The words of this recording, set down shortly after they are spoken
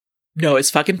No,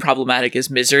 it's fucking problematic as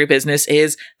Misery Business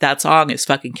is. That song is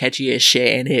fucking catchy as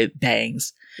shit and it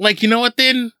bangs. Like, you know what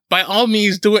then? By all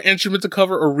means, do an instrumental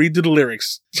cover or redo the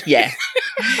lyrics. Yeah.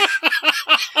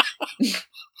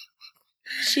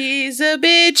 She's a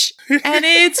bitch and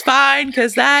it's fine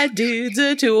because that dude's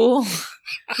a tool.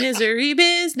 Misery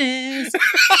Business.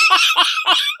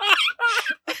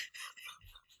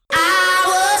 I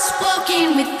was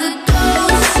walking with the ghost.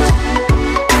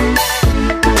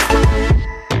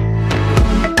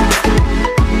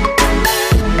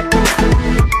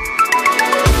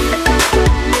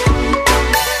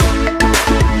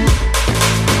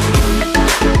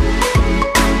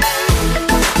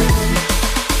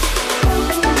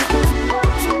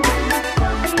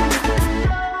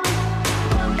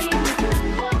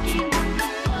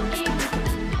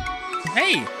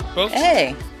 Hey, folks.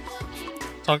 Hey.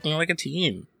 Talking like a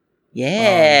teen.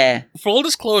 Yeah. Full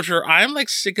disclosure, I'm like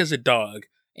sick as a dog.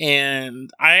 And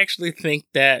I actually think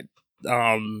that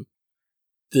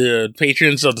the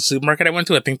patrons of the supermarket I went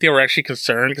to, I think they were actually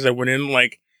concerned because I went in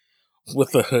like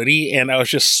with a hoodie and I was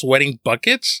just sweating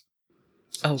buckets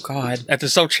Oh, God. at the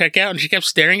self-checkout. And she kept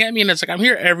staring at me and it's like, I'm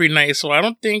here every night. So I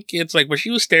don't think it's like, but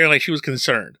she was staring like she was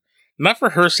concerned. Not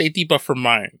for her safety, but for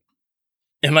mine.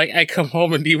 And like, I come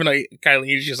home and even like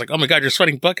Kylie, she's like, oh my God, you're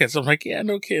sweating buckets. I'm like, yeah,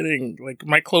 no kidding. Like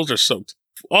my clothes are soaked.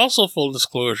 Also, full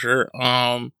disclosure,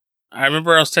 I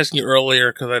remember I was texting you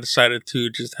earlier because I decided to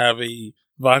just have a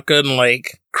vodka and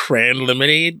like cran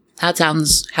lemonade. That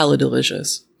sounds hella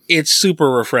delicious. It's super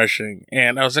refreshing.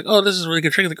 And I was like, oh, this is a really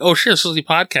good drink. Like, oh shit, it's supposed to be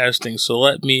podcasting. So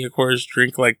let me, of course,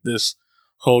 drink like this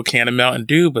whole can of Mountain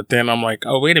Dew. But then I'm like,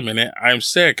 oh, wait a minute, I'm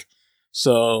sick.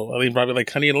 So I think probably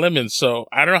like honey and lemon. So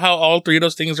I don't know how all three of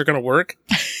those things are going to work.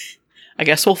 I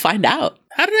guess we'll find out.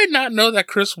 How did I not know that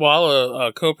Chris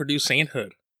Walla co-produced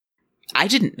Sainthood? I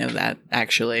didn't know that,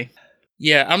 actually.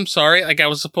 Yeah, I'm sorry. Like, I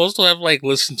was supposed to have, like,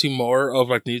 listened to more of,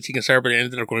 like, New Teen and Sarah, but I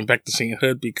ended up going back to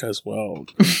Sainthood because, well...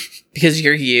 Because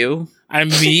you're you. I'm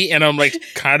me, and I'm, like,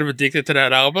 kind of addicted to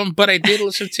that album, but I did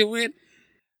listen to it.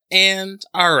 And,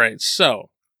 alright, so...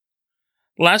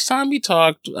 Last time we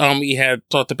talked, we had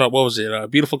talked about, what was it?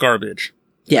 Beautiful Garbage.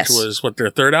 Yes. Which was, what, their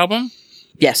third album?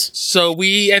 Yes. So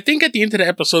I think at the end of the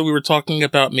episode, we were talking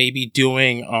about maybe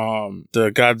doing, the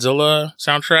Godzilla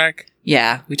soundtrack.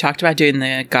 Yeah, we talked about doing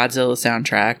the Godzilla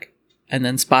soundtrack, and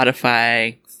then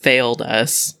Spotify failed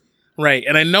us. Right,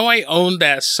 and I know I own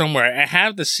that somewhere. I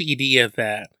have the CD of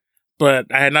that, but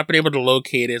I had not been able to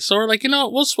locate it. So we're like,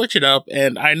 we'll switch it up.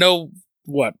 And I know,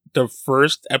 the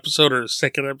first episode or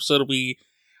second episode, we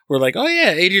were like, oh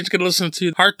yeah, Adrian's going to listen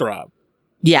to Heartthrob.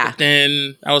 Yeah.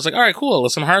 Then I was like, all right, cool, I'll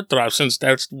listen to Heartthrob, since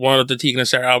that's one of the Tegan and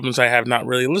Sarah albums I have not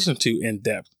really listened to in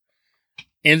depth.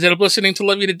 Ended up listening to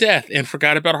Love You to Death and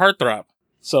forgot about Heartthrob.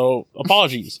 So,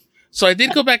 apologies. So I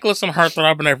did go back and listen to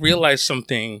Heartthrob, and I realized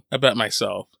something about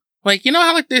myself. Like, you know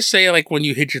how like they say, like, when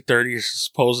you hit your 30s,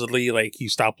 supposedly, like, you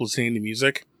stop listening to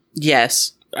music?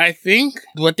 Yes. I think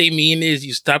what they mean is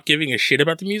you stop giving a shit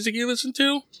about the music you listen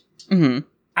to. Mm-hmm.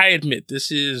 I admit,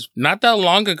 this is not that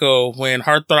long ago when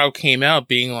Heartthrob came out,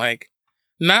 being like,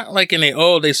 not like in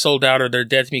they sold out or they're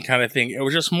dead to me kind of thing. It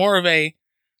was just more of a,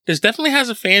 this definitely has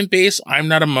a fan base. I'm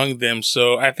not among them,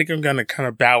 so I think I'm going to kind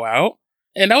of bow out.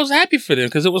 And I was happy for them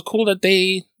because it was cool that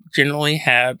they generally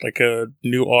had like a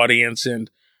new audience and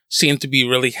seemed to be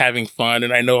really having fun.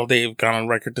 And I know they've gone on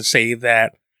record to say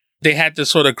that they had to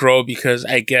sort of grow because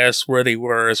I guess where they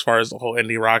were as far as the whole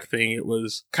indie rock thing, it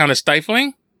was kind of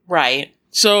stifling. Right.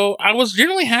 So I was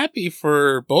generally happy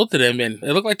for both of them, and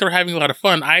it looked like they were having a lot of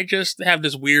fun. I just have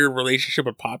this weird relationship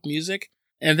with pop music.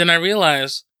 And then I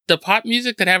realized the pop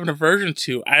music that I have an aversion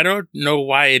to, I don't know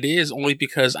why it is, only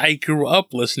because I grew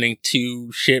up listening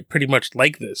to shit pretty much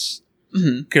like this.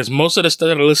 Because most of the stuff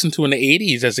that I listened to in the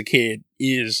 80s as a kid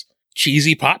is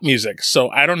cheesy pop music. So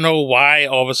I don't know why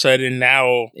all of a sudden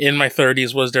now in my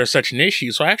 30s was there such an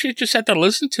issue. So I actually just had to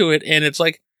listen to it, and it's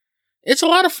like, it's a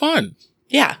lot of fun.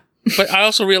 Yeah. But I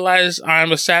also realized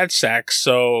I'm a sad sack,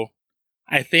 so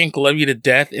I think Love You to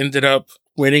Death ended up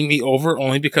winning me over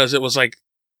only because it was like,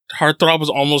 Heartthrob was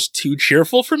almost too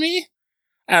cheerful for me.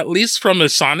 At least from a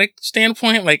sonic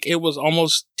standpoint, like it was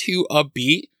almost too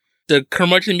upbeat. The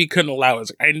curmudgeon in me couldn't allow it.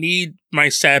 I need my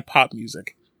sad pop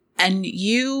music. And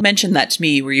you mentioned that to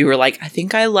me where you were like, I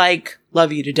think I like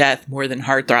Love You to Death more than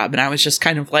Heartthrob. And I was just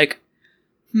kind of like,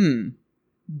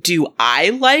 do I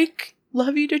like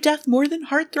Love You to Death more than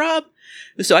Heartthrob?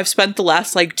 So I've spent the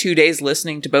last 2 days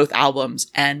listening to both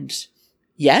albums, and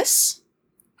yes,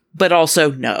 but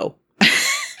also no.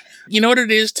 You know what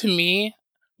it is to me?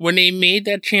 When they made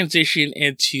that transition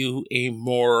into a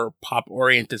more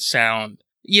pop-oriented sound,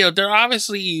 you know, they're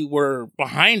obviously were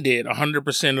behind it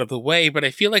 100% of the way, but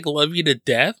I feel like Love You to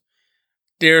Death,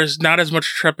 there's not as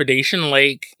much trepidation.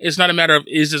 Like, it's not a matter of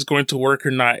is this going to work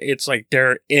or not. It's like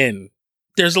they're in.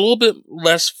 There's a little bit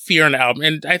less fear on the album.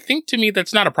 And I think to me,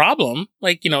 that's not a problem.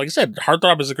 Like, you know, like I said,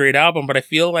 Heartthrob is a great album, but I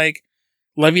feel like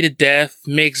Love You to Death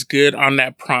makes good on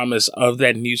that promise of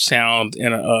that new sound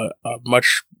in a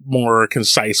much more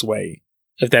concise way,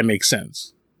 if that makes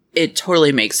sense. It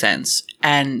totally makes sense.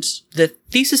 And the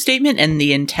thesis statement and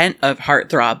the intent of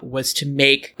Heartthrob was to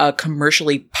make a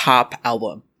commercially pop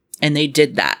album. And they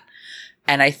did that.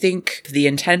 And I think the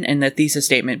intent and the thesis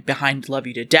statement behind Love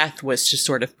You to Death was to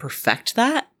sort of perfect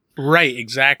that. Right,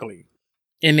 exactly.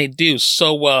 And they do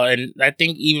so well. And I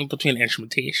think even between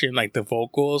instrumentation, like the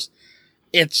vocals,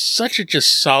 it's such a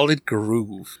just solid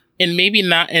groove. And maybe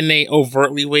not in a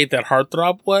overtly way that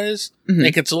Heartthrob was. Mm-hmm.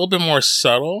 Like, it's a little bit more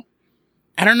subtle.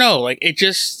 I don't know. Like, it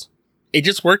just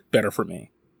worked better for me.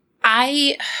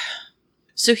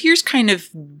 So here's kind of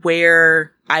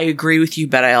where I agree with you,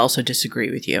 but I also disagree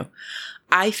with you.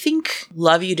 I think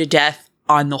Love You to Death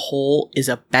on the whole is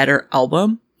a better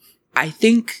album. I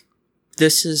think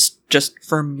this is just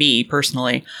for me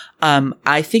personally.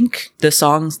 I think the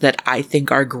songs that I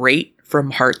think are great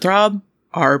from Heartthrob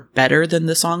are better than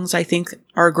the songs I think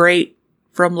are great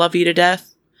from Love You to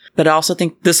Death. But I also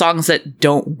think the songs that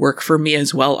don't work for me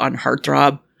as well on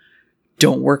Heartthrob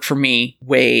don't work for me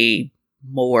way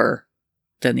more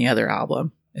than the other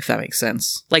album, if that makes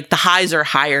sense. Like, the highs are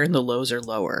higher and the lows are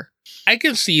lower. I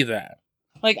can see that.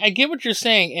 Like, I get what you're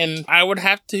saying, and I would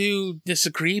have to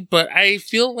disagree, but I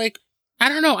feel like, I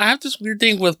don't know, I have this weird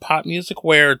thing with pop music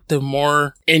where the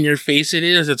more in your face it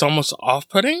is, it's almost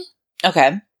off-putting.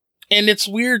 Okay. And it's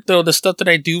weird, though, the stuff that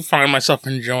I do find myself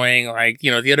enjoying, like, you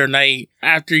know, the other night,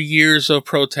 after years of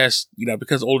protest, you know,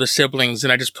 because older siblings,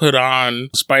 and I just put on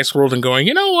Spice World and going,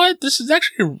 you know what, this is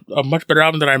actually a much better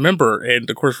album than I remember. And,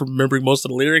 of course, remembering most of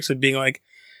the lyrics and being like,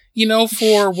 you know,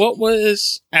 for what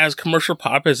was as commercial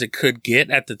pop as it could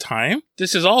get at the time,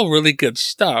 this is all really good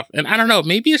stuff. And I don't know,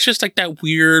 maybe it's just like that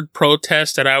weird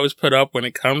protest that I always put up when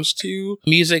it comes to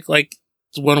music, like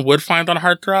one would find on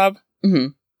Heartthrob. Mm-hmm.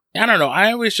 I don't know.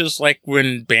 I always just like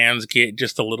when bands get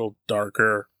just a little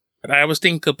darker. But I always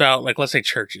think about, like, let's say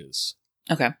Churches.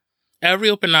 Okay. Every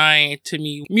Open Eye, to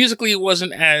me, musically, it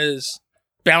wasn't as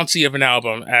bouncy of an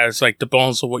album as, like, The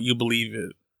Bones of What You Believe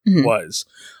It was.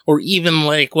 Or even,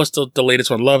 like, what's the latest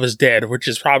one? Love Is Dead, which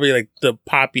is probably, like, the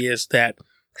poppiest that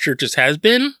Churches has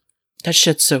been. That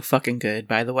shit's so fucking good,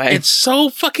 by the way. It's so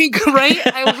fucking good, right?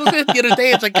 I was listening the other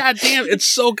day. It's like, God damn, it's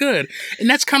so good. And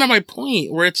that's kind of my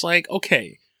point, where it's like,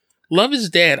 okay, Love Is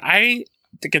Dead.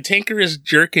 The cantankerous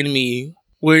jerk in me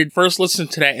would first listen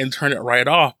to that and turn it right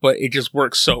off, but it just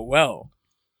works so well.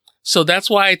 So that's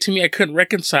why, to me, I couldn't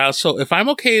reconcile. So if I'm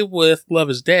okay with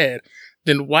Love Is Dead,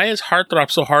 then why is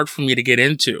Heartthrob so hard for me to get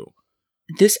into?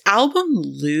 This album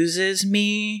loses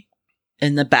me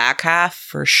in the back half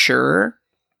for sure.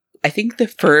 I think the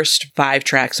first 5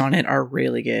 tracks on it are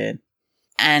really good.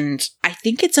 And I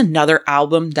think it's another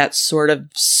album that sort of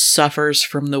suffers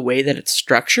from the way that it's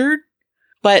structured.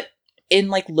 But in,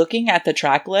 like, looking at the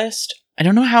track list, I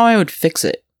don't know how I would fix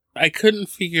it. I couldn't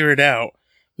figure it out.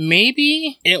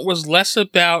 Maybe it was less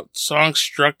about song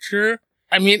structure.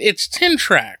 I mean, it's 10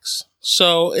 tracks,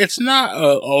 so it's not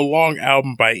a long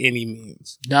album by any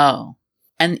means. No.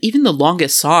 And even the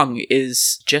longest song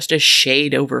is just a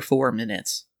shade over 4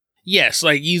 minutes. Yes,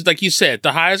 like you said,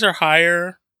 the highs are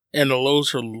higher and the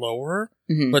lows are lower,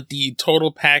 but the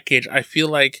total package, I feel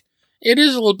like it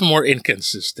is a little bit more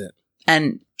inconsistent.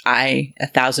 And I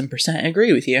 1,000%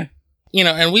 agree with you. You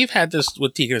know, and we've had this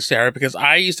with Tegan and Sara because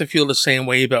I used to feel the same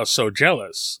way about So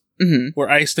Jealous. Where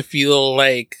I used to feel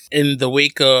like in the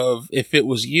wake of If It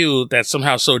Was You, that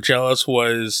somehow So Jealous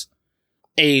was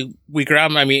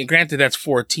granted that's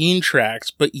 14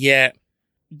 tracks, but yet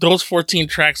those 14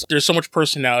 tracks, there's so much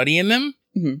personality in them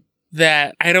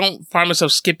that I don't find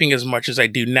myself skipping as much as I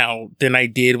do now than I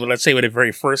did when, let's say, when it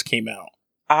very first came out.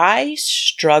 I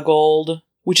struggled,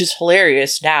 which is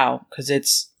hilarious now because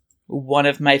it's one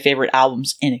of my favorite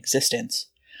albums in existence.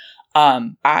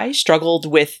 I struggled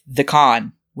with The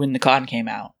Con when The Con came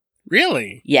out.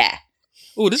 Really? Yeah.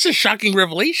 Oh, this is shocking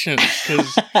revelation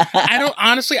because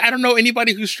I don't know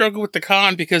anybody who struggled with The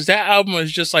Con because that album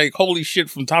is just like holy shit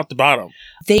from top to bottom.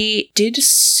 They did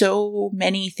so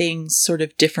many things sort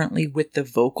of differently with the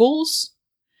vocals.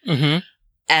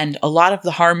 And a lot of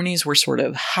the harmonies were sort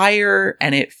of higher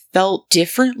and it felt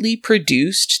differently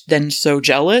produced than So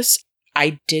Jealous.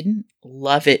 I didn't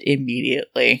love it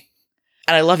immediately.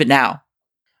 And I love it now.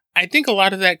 I think a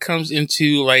lot of that comes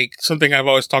into like something I've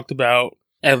always talked about,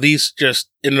 at least just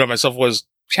in and of myself, was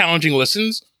challenging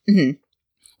listens. Mhm.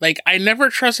 Like, I never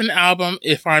trust an album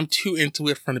if I'm too into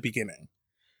it from the beginning.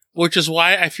 Which is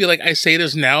why I feel like I say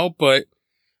this now, but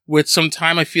with some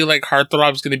time, I feel like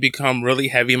Heartthrob is going to become really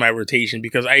heavy in my rotation,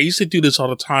 because I used to do this all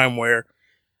the time where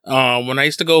when I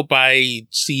used to go buy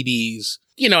CDs,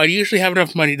 you know, I'd usually have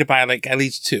enough money to buy like at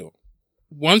least 2.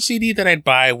 One CD that I'd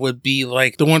buy would be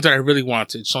like the ones that I really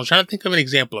wanted. So I'm trying to think of an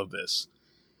example of this.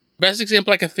 Best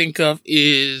example I can think of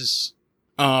is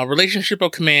Relationship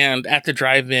of Command at the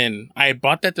Drive-In. I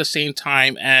bought that at the same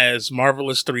time as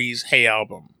Marvelous 3's Hey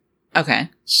album. Okay.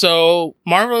 So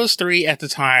Marvelous 3 at the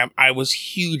time I was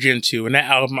huge into, and that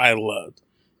album I loved.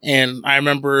 And I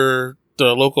remember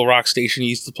the local rock station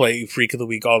used to play Freak of the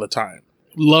Week all the time.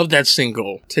 Loved that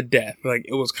single to death. Like,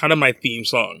 it was kind of my theme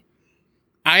song.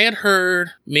 I had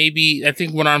heard maybe, I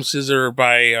think One Arm Scissor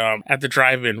by At the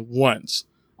Drive-In once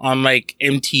on like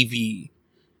MTV.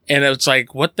 And it's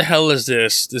like, what the hell is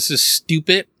this? This is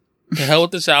stupid. The hell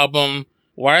with this album.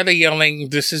 Why are they yelling?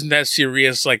 This isn't that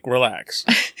serious. Like, relax.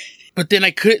 But then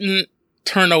I couldn't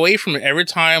turn away from it. Every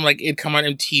time like it'd come on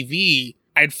MTV,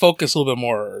 I'd focus a little bit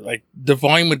more. Like, the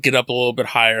volume would get up a little bit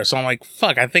higher. So I'm like,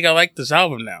 fuck, I think I like this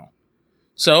album now.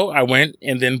 So I went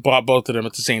and then bought both of them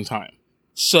at the same time.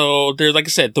 So there's, like I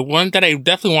said, the one that I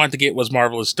definitely wanted to get was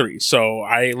Marvelous 3. So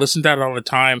I listened to that all the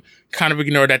time, kind of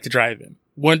ignored At the Drive-In.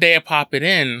 One day I pop it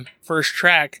in, first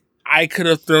track, I could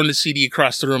have thrown the CD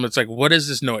across the room. It's like, what is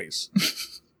this noise?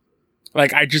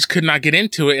 Like, I just could not get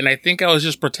into it. And I think I was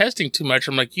just protesting too much.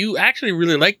 I'm like, you actually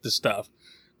really like this stuff.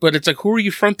 But it's like, who are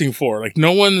you fronting for? Like,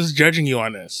 no one's judging you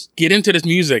on this. Get into this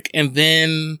music. And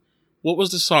then, what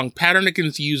was the song? Pattern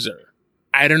Against User.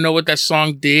 I don't know what that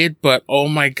song did, but oh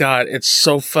my God, it's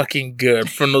so fucking good.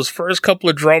 From those first couple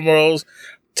of drum rolls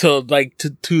to like,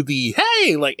 to the,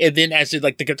 hey, like, and then as it,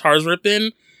 like, the guitars rip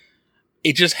in,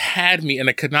 it just had me, and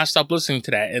I could not stop listening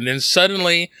to that. And then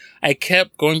suddenly I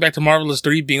kept going back to Marvelous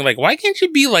 3 being like, why can't you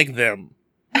be like them?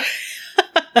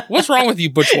 What's wrong with you,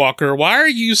 Butch Walker? Why are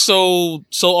you so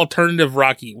alternative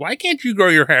rocky? Why can't you grow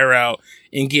your hair out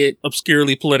and get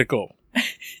obscurely political?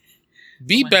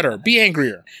 Be better. God. Be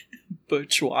angrier.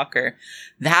 Butch Walker.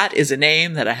 That is a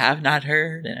name that I have not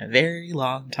heard in a very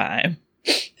long time.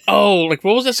 Oh, like,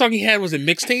 what was that song he had? Was it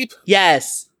Mixtape?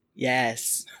 Yes.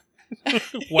 Yes.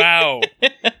 Wow.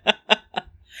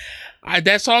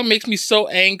 That song makes me so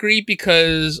angry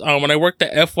because when I worked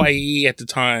at FYE at the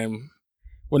time,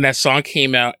 when that song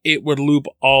came out, it would loop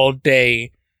all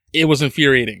day. It was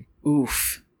infuriating.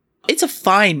 Oof. It's a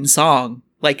fine song,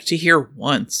 like, to hear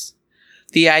once.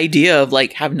 The idea of,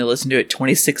 like, having to listen to it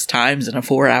 26 times in a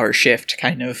 4-hour shift,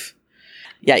 kind of,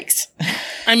 yikes.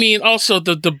 I mean, also,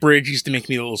 the bridge used to make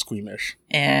me a little squeamish.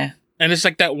 Eh. And it's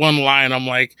like that one line, I'm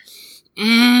like,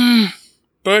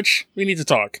 Butch, we need to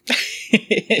talk.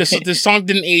 This song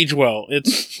didn't age well.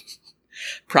 It's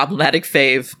problematic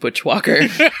fave, Butch Walker.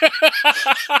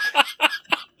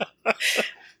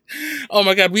 Oh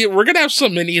my God, we're gonna have so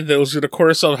many of those in the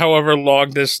course of however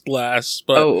long this lasts.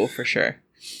 But oh, for sure.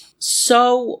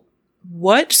 So,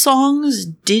 what songs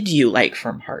did you like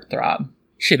from Heartthrob?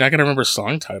 Shit, I gotta remember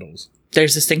song titles.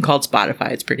 There's this thing called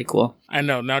Spotify. It's pretty cool. I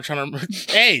know. Now I'm trying to remember.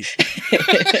 Hey!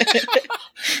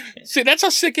 See, that's how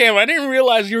sick I am. I didn't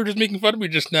realize you were just making fun of me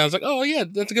just now. I was like, oh yeah,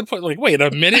 that's a good point. Like, wait a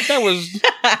minute, that was...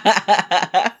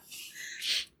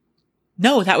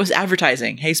 No, that was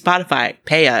advertising. Hey, Spotify,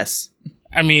 pay us.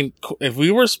 I mean, if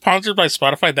we were sponsored by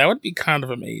Spotify, that would be kind of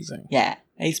amazing. Yeah.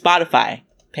 Hey, Spotify,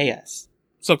 pay us.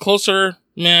 So Closer,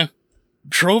 meh.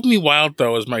 Drove Me Wild,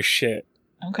 though, is my shit.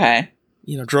 Okay.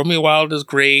 You know, Drove Me Wild is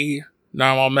great.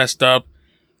 Now I'm all messed up.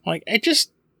 Like,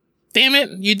 damn it,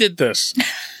 you did this.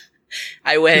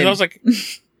 I win. I was like,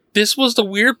 this was the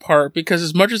weird part, because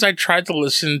as much as I tried to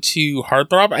listen to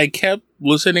Heartthrob, I kept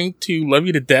listening to Love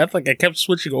You to Death. Like, I kept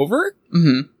switching over.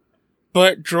 Mm-hmm.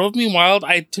 But Drove Me Wild,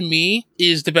 to me,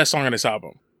 is the best song on this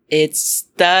album. It's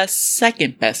the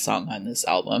second best song on this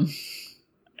album.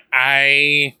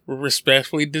 I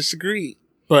respectfully disagree.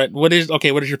 But what is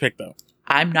your pick, though?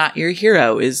 I'm Not Your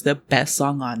Hero is the best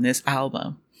song on this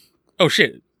album. Oh,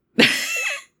 shit.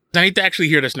 I need to actually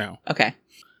hear this now. Okay.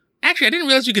 Actually, I didn't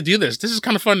realize you could do this. This is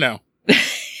kind of fun now.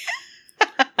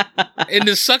 And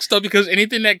this sucks, though, because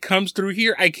anything that comes through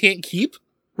here, I can't keep.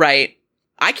 Right.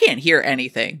 I can't hear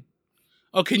anything.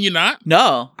 Oh, can you not?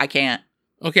 No, I can't.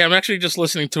 Okay, I'm actually just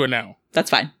listening to it now. That's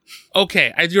fine.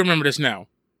 Okay, I do remember this now.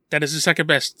 That is the second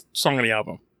best song on the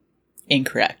album.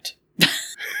 Incorrect.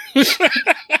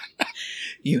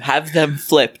 You have them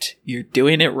flipped. You're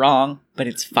doing it wrong, but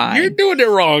it's fine. You're doing it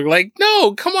wrong. Like,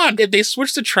 no, come on. If they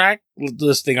switched the track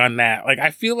listing on that, like,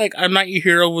 I feel like I'm Not Your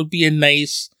Hero would be a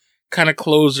nice kind of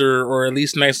closer, or at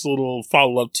least nice little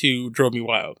follow-up to Drove Me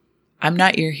Wild. I'm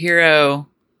Not Your Hero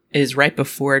is right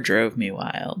before Drove Me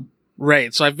Wild.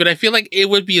 Right. So I feel like it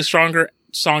would be a stronger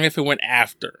song if it went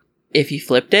after. If you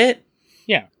flipped it?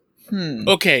 Yeah.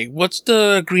 Okay, what's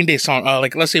the Green Day song?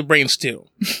 Like, let's say Brain Stew.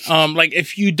 Like,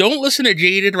 if you don't listen to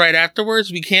Jaded right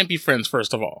afterwards, we can't be friends,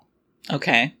 first of all.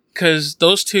 Okay. Because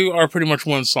those two are pretty much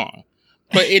one song.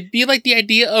 But it'd be like the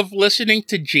idea of listening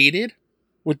to Jaded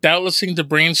without listening to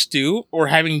Brain Stew, or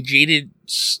having Jaded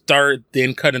start,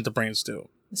 then cut into Brain Stew.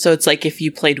 So it's like if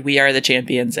you played We Are the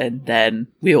Champions and then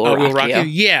We Will Rock You.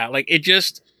 Yeah, like it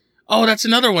just... Oh, that's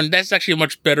another one. That's actually a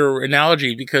much better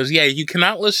analogy because, yeah, you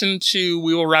cannot listen to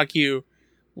We Will Rock You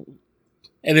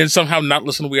and then somehow not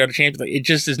listen to We Are the Champions. Like, it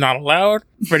just is not allowed.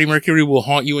 Freddie Mercury will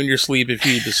haunt you in your sleep if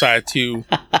you decide to.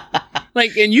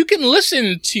 Like, and you can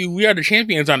listen to We Are the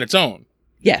Champions on its own.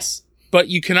 Yes. But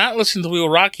you cannot listen to We Will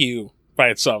Rock You by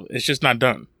itself. It's just not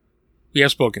done. We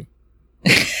have spoken.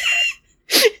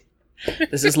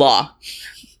 This is law.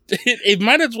 It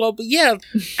might as well, but yeah,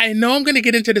 I know I'm going to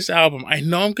get into this album. I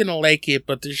know I'm going to like it,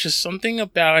 but there's just something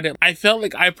about it. I felt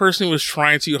like I personally was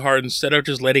trying too hard instead of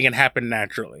just letting it happen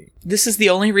naturally. This is the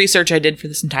only research I did for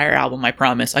this entire album, I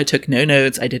promise. I took no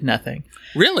notes. I did nothing.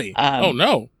 Really? Oh,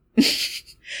 no.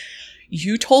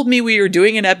 You told me we were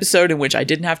doing an episode in which I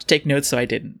didn't have to take notes, so I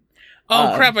didn't.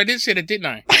 Oh, crap. I did say that, didn't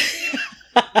I?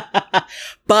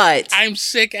 But I'm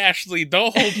sick, Ashley.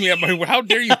 Don't hold me at my word. How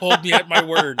dare you hold me at my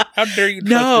word? How dare you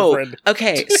trust your friend?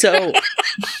 Okay, so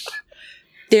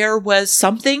there was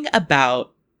something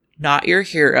about Not Your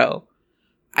Hero.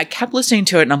 I kept listening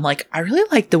to it and I'm like, I really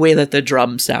like the way that the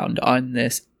drums sound on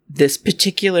this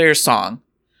particular song.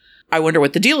 I wonder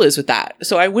what the deal is with that.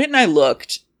 So I went and I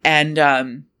looked,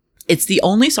 and it's the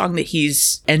only song that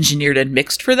he's engineered and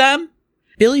mixed for them.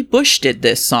 Billy Bush did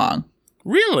this song.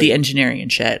 Really? The engineering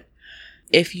and shit.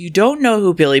 If you don't know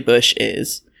who Billy Bush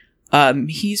is,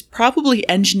 he's probably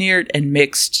engineered and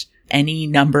mixed any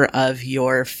number of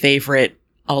your favorite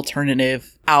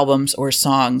alternative albums or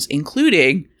songs,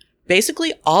 including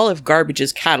basically all of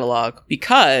Garbage's catalog,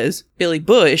 because Billy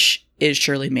Bush is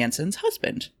Shirley Manson's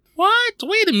husband. What?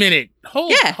 Wait a minute.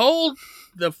 Hold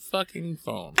the fucking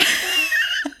phone.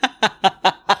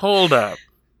 Hold up.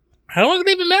 How long have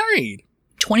they been married?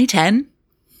 2010.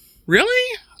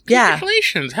 Really? Yeah.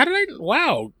 Congratulations. How did I...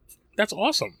 Wow. That's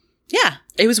awesome. Yeah.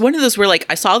 It was one of those where, like,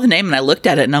 I saw the name and I looked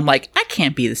at it and I'm like, I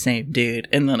can't be the same dude.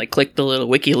 And then I clicked the little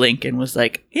wiki link and was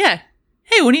like, yeah.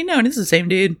 Hey, what do you know? It's the same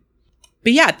dude.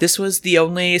 But yeah, this was the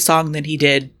only song that he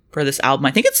did for this album.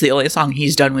 I think it's the only song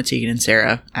he's done with Tegan and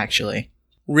Sarah, actually.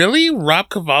 Really? Rob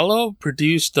Cavallo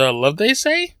produced Love They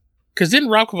Say? Because didn't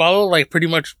Rob Cavallo, like, pretty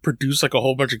much produce, like, a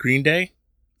whole bunch of Green Day?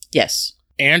 Yes.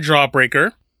 And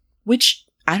Jawbreaker. Which...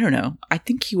 I don't know. I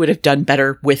think he would have done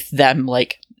better with them,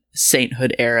 like,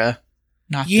 Sainthood era.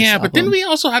 Not yeah, but then we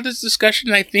also had this discussion,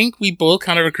 and I think we both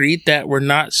kind of agreed that we're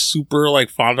not super,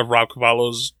 like, fond of Rob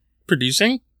Cavallo's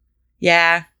producing.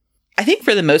 Yeah. I think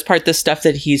for the most part, the stuff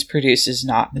that he's produced has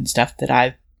not been stuff that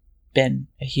I've been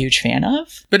a huge fan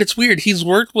of. But it's weird. He's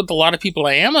worked with a lot of people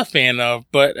I am a fan of,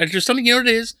 but there's something, you know what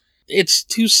it is? It's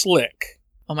too slick.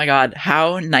 Oh my god,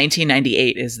 how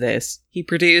 1998 is this? He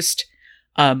produced...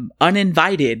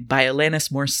 Uninvited by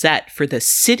Alanis Morissette for the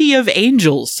City of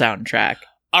Angels soundtrack.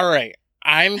 All right.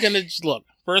 I'm going to look.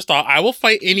 First off, I will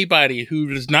fight anybody who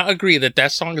does not agree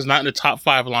that song is not in the top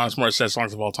 5 Alanis Morissette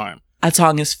songs of all time. That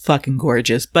song is fucking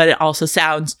gorgeous, but it also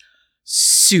sounds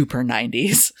super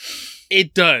 90s.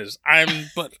 It does.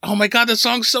 But oh my god, the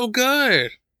song's so good.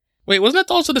 Wait, wasn't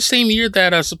that also the same year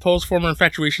that Supposed Former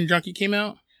Infatuation Junkie came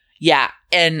out? Yeah,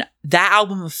 and that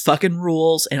album fucking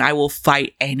rules, and I will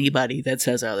fight anybody that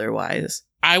says otherwise.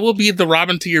 I will be the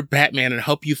Robin to your Batman and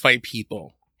help you fight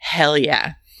people. Hell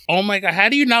yeah. Oh my god, how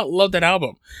do you not love that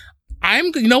album?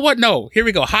 You know what? No, here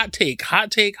we go. Hot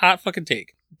fucking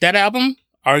take. That album,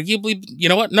 arguably, you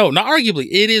know what? No, not arguably.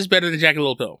 It is better than Jagged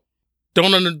Little Pill.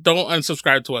 Don't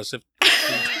unsubscribe to us.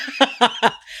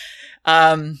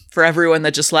 For everyone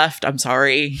that just left, I'm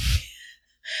sorry.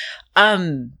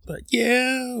 But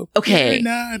yeah, okay. You're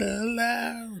not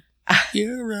allowed.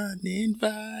 You're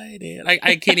uninvited.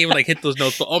 I can't even like hit those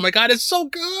notes, but oh my god, it's so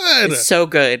good. It's so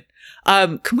good.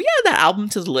 Can we add that album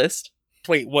to the list?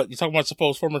 Wait, what? You talking about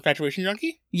Supposed Former Infatuation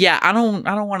Junkie? Yeah, I don't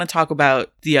want to talk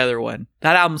about the other one.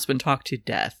 That album's been talked to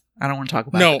death. I don't want to talk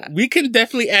about that. No, we can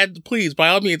definitely add, please, by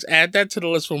all means, add that to the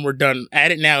list when we're done.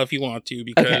 Add it now if you want to,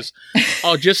 because,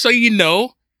 just so you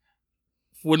know,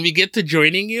 when we get to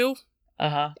joining you,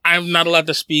 I'm not allowed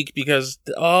to speak because,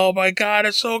 oh my god,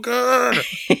 it's so good.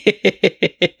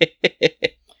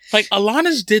 Like,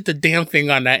 Alanis did the damn thing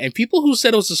on that, and people who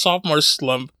said it was a sophomore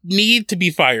slump need to be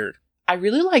fired. I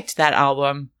really liked that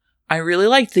album. I really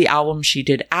liked the album she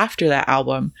did after that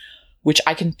album, which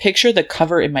I can picture the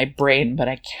cover in my brain, but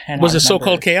I cannot Was it remember.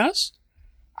 So-Called Chaos?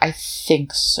 I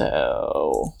think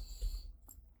so.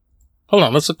 Hold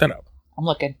on, let's look that up. I'm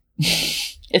looking.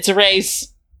 It's a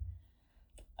race.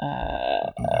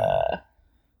 Alanis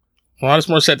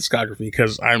Morissette discography,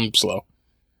 because I'm slow.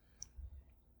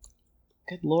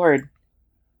 Good Lord.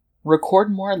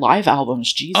 Record more live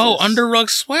albums, Jesus. Oh, Under Rug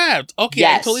Swapped. Okay, I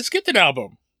Yes. totally skipped an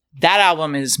album. That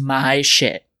album is my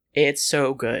shit. It's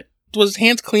so good. Was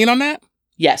Hands Clean on that?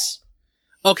 Yes.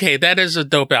 Okay, that is a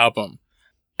dope album.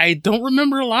 I don't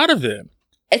remember a lot of it.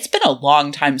 It's been a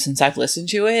long time since I've listened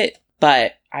to it,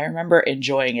 but I remember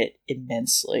enjoying it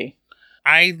immensely.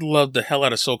 I love the hell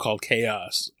out of So-Called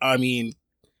Chaos. I mean,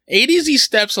 ADZ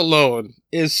Steps alone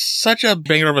is such a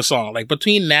banger of a song. Like,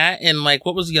 between that and, like,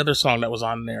 what was the other song that was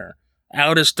on there?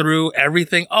 Out is Through,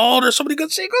 Everything. Oh, there's so many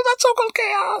good singles on So-Called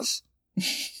Chaos.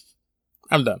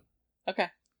 I'm done. Okay.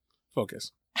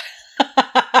 Focus.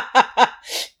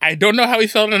 I don't know how he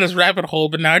fell in this rabbit hole,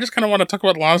 but now I just kind of want to talk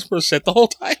about Alanis Morissette the whole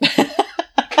time.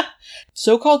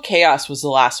 So-Called Chaos was the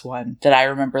last one that I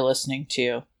remember listening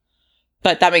to.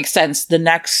 But that makes sense. The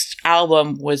next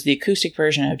album was the acoustic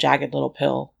version of Jagged Little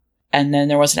Pill. And then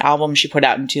there was an album she put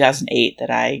out in 2008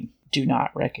 that I do not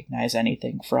recognize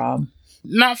anything from.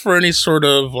 Not for any sort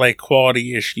of, like,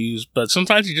 quality issues, but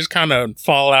sometimes you just kind of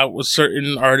fall out with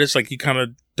certain artists, like, you kind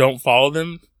of don't follow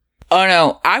them. Oh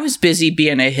no, I was busy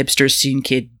being a hipster scene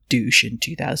kid douche in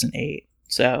 2008.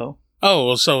 So... Oh,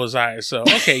 well, so was I. So,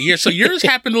 okay, so yours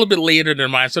happened a little bit later than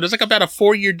mine. So there's like about a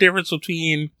 4-year difference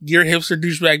between your hipster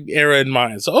douchebag era and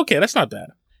mine. So, okay, that's not bad.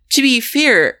 To be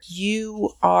fair,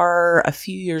 you are a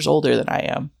few years older than I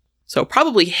am. So it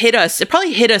probably hit us at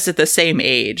the same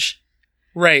age.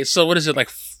 Right, so what is it, like,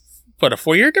 what, a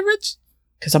 4-year difference?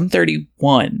 Because I'm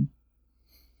 31.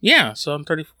 Yeah, so I'm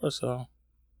 34, so...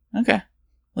 Okay.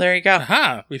 Well, there you go.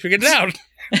 Aha, we figured it out.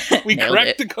 We Nailed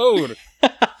cracked the code.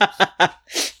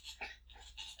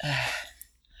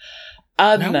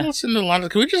 Now we'll listen to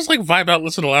Alanis. Can we just, like, vibe out and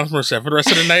listen to Alanis Morissette for the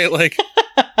rest of the night? Like,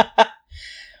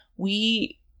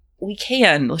 we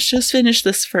can. Let's just finish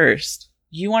this first.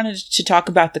 You wanted to talk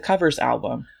about the covers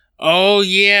album. oh,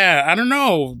 yeah, I don't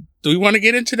know. Do we want to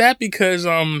get into that? Because,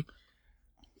 I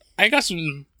got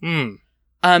some...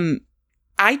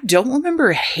 I don't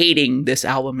remember hating this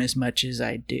album as much as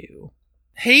I do.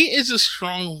 Hate is a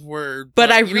strong word.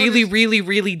 But I you know really, this- really,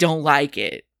 really don't like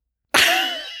it.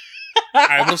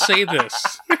 I will say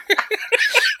this.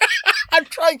 I'm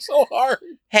trying so hard.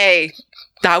 Hey,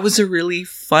 that was a really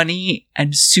funny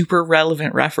and super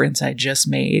relevant reference I just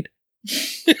made.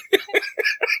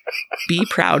 Be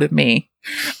proud of me.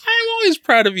 I'm always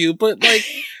proud of you, but, like,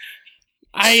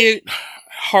 I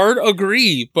hard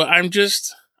agree, but I'm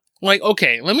just... Like,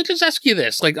 okay, let me just ask you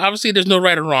this. Like, obviously there's no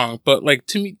right or wrong, but, like,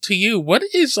 to you, what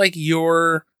is, like,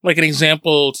 your, like, an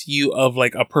example to you of,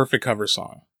 like, a perfect cover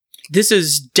song? This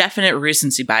is definite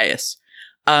recency bias.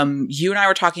 You and I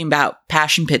were talking about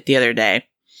Passion Pit the other day.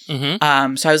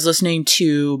 Mm-hmm. So I was listening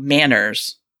to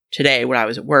Manners today when I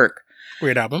was at work.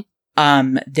 Great album.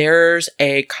 There's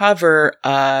a cover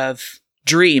of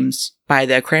Dreams by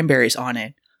the Cranberries on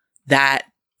it that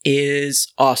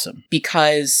is awesome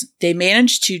because they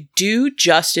managed to do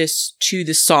justice to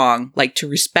the song, like to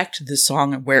respect the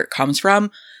song and where it comes from,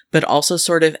 but also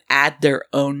sort of add their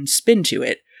own spin to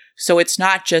it. So it's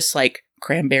not just like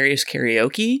Cranberries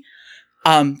karaoke.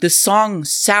 The song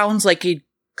sounds like it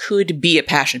could be a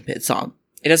Passion Pit song.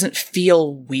 It doesn't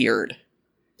feel weird.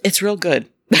 It's real good.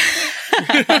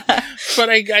 But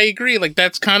I agree. Like,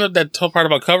 that's kind of that tough part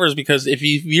about covers because if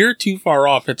you're too far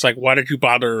off, it's like, why did you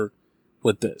bother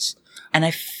with this?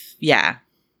 And yeah.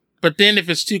 But then if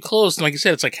it's too close, like you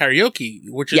said, it's like karaoke,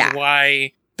 which is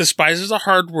why despise is a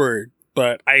hard word,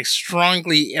 but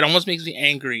it almost makes me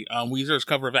angry. Weezer's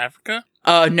cover of Africa.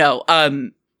 No.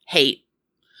 Hate.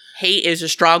 Hate is a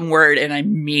strong word and I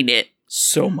mean it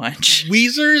so much.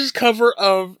 Weezer's cover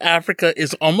of Africa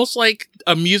is almost like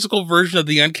a musical version of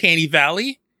the Uncanny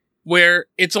Valley, where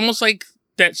it's almost like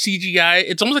that CGI.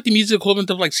 It's almost like the music equivalent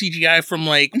of like CGI from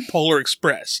like Polar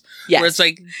Express. Yes. Where it's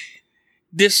like,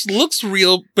 this looks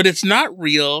real, but it's not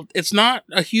real. It's not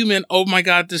a human. Oh my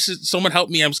God, this is someone help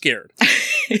me. I'm scared.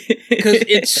 Because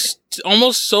it's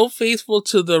almost so faithful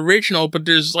to the original, but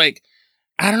there's like,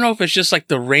 I don't know if it's just like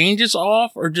the range is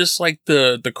off or just like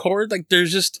the chord. Like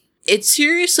there's just. It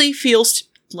seriously feels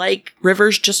like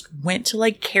Rivers just went to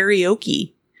like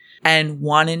karaoke and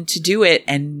wanted to do it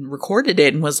and recorded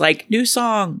it and was like, new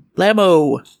song,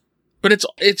 Lemo. But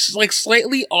it's like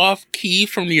slightly off key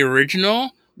from the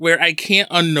original where I can't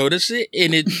unnotice it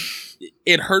and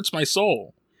it hurts my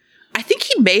soul. I think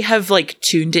he may have like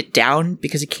tuned it down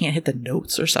because he can't hit the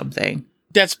notes or something.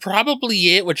 That's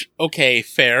probably it, which, okay,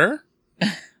 fair.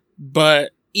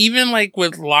 But even like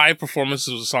with live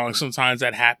performances of songs, sometimes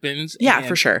that happens. Yeah,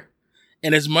 for sure.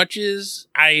 And as much as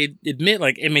I admit,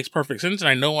 like, it makes perfect sense and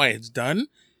I know why it's done,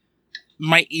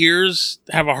 my ears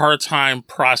have a hard time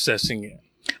processing it.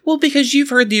 Well, because you've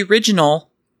heard the original,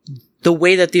 the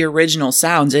way that the original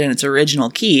sounds in its original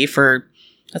key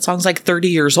that song's like 30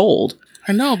 years old.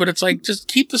 I know, but it's like, just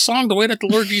keep the song the way that the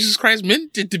Lord Jesus Christ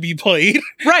meant it to be played.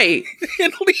 Right.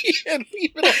 and leave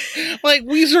it like,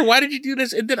 Weezer, why did you do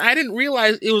this? And then I didn't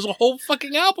realize it was a whole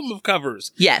fucking album of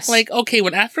covers. Yes. Like, okay,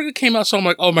 when Africa came out, so I'm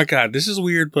like, oh my God, this is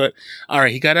weird, but all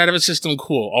right, he got out of his system,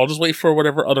 cool. I'll just wait for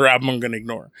whatever other album I'm going to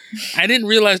ignore. I didn't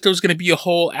realize there was going to be a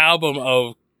whole album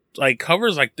of like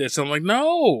covers like this. I'm like,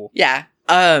 no. Yeah.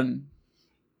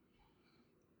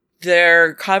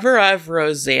 Their cover of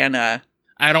Rosanna.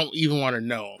 I don't even want to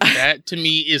know. That to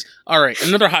me is, all right,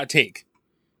 another hot take.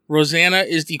 Rosanna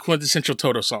is the quintessential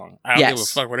Toto song. I don't give a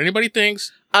fuck what anybody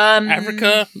thinks.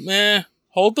 Africa,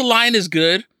 Hold the Line is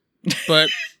good,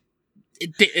 but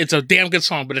it's a damn good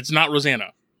song, but it's not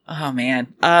Rosanna. Oh,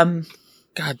 man.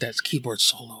 God, that's keyboard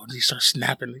solo. And he starts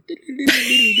snapping.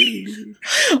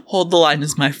 Hold the Line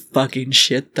is my fucking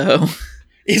shit, though.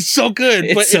 It's so good,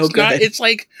 but it's so it's good. not,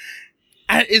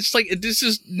 it's like this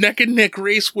is neck and neck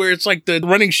race where it's like the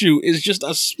running shoe is just a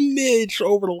smidge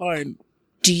over the line.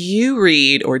 Do you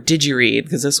read, or did you read,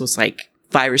 because this was like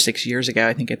 5 or 6 years ago,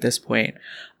 I think at this point,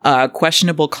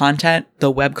 Questionable Content,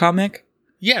 the webcomic?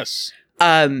 Yes.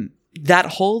 There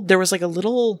was like a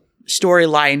little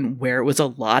storyline where it was a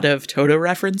lot of Toto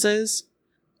references.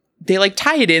 They like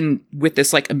tie it in with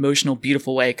this like emotional,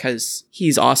 beautiful way because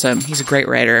he's awesome. He's a great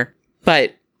writer.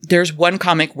 But there's one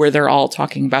comic where they're all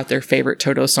talking about their favorite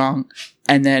Toto song,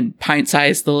 and then Pint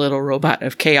Size, the little robot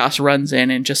of chaos, runs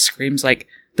in and just screams like,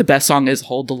 the best song is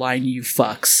Hold the Line, you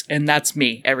fucks. And that's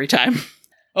me every time.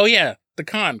 Oh yeah, the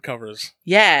Con covers.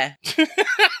 Yeah.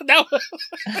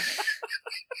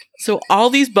 So all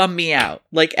these bum me out.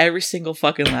 Like every single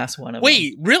fucking last one of them.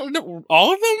 Wait, really? No,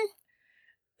 all of them?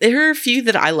 There are a few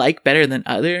that I like better than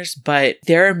others, but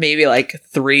there are maybe like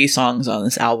 3 songs on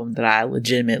this album that I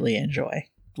legitimately enjoy.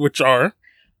 Which are?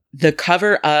 The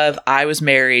cover of I Was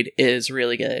Married is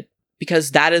really good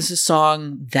because that is a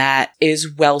song that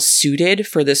is well suited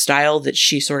for the style that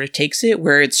she sort of takes it,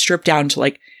 where it's stripped down to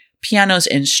like pianos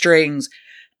and strings.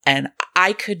 And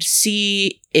I could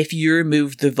see, if you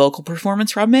removed the vocal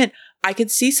performance from it, I could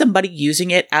see somebody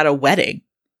using it at a wedding.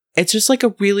 It's just like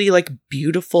a really like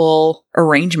beautiful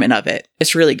arrangement of it.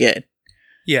 It's really good.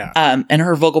 Yeah. And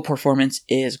her vocal performance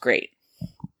is great.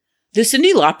 The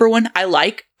Cyndi Lauper one, I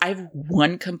like. I have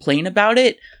one complaint about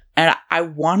it, and I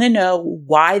want to know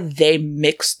why they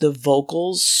mix the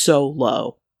vocals so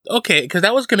low. Okay, because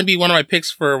that was going to be one of my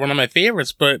picks for one of my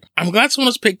favorites, but I'm glad someone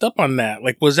else picked up on that.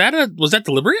 Like, was that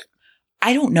deliberate?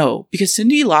 I don't know, because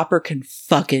Cyndi Lauper can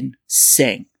fucking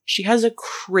sing. She has a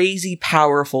crazy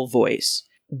powerful voice.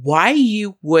 Why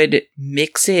you would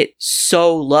mix it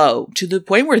so low to the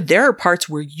point where there are parts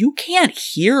where you can't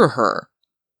hear her.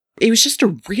 It was just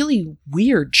a really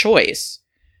weird choice.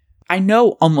 I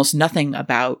know almost nothing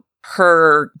about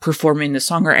her performing the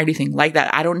song or anything like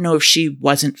that. I don't know if she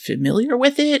wasn't familiar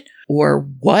with it or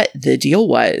what the deal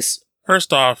was.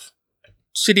 First off,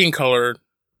 City and Color,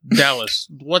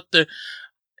 Dallas.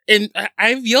 And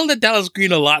I've yelled at Dallas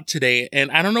Green a lot today,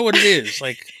 and I don't know what it is.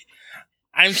 Like,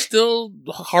 I'm still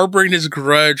harboring this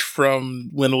grudge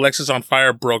from when Alexis on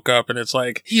Fire broke up, and it's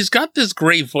like, he's got this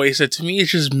great voice that to me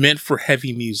is just meant for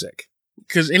heavy music.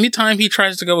 Because anytime he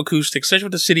tries to go acoustic, especially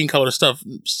with the City and Color stuff,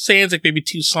 sans like maybe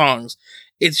 2 songs,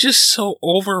 it's just so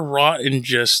overwrought and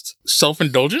just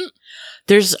self-indulgent.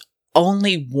 There's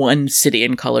only one City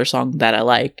and Color song that I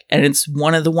like, and it's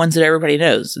one of the ones that everybody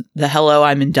knows. The Hello,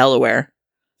 I'm in Delaware.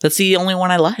 That's the only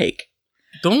one I like.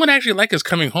 The only one I actually like is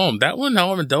Coming Home. That one,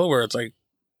 Hello, I'm in Delaware. It's like,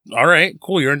 all right,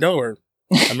 cool, you're in Delaware.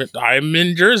 I'm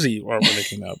in Jersey, or when they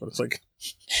came out, but it's like...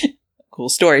 Cool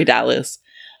story, Dallas.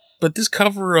 But this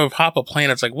cover of Hop a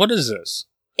Plane, it's like, what is this?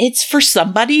 It's for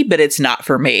somebody, but it's not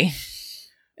for me.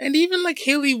 And even like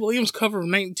Hayley Williams' cover of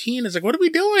 19 is like, what are we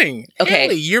doing? Okay.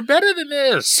 Hayley, you're better than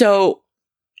this. So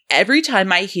every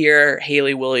time I hear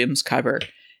Hayley Williams' cover,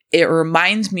 it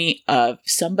reminds me of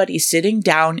somebody sitting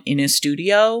down in a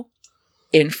studio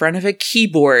in front of a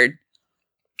keyboard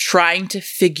trying to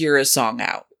figure a song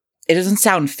out. It doesn't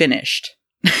sound finished.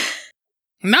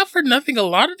 Not for nothing, a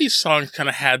lot of these songs kind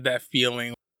of had that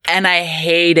feeling. And I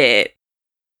hate it.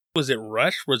 Was it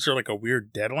rushed? Was there like a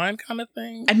weird deadline kind of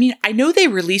thing? I mean, I know they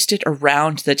released it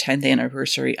around the 10th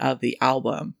anniversary of the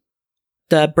album.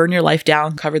 the Burn Your Life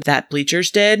Down cover that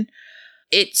Bleachers did,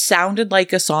 it sounded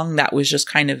like a song that was just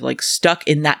kind of like stuck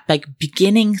in that like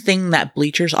beginning thing that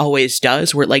Bleachers always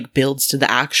does, where it like builds to the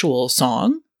actual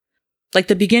song. Like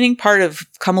the beginning part of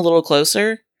Come a Little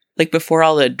Closer, like before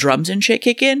all the drums and shit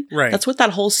kick in. Right. That's what that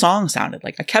whole song sounded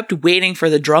like. I kept waiting for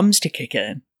the drums to kick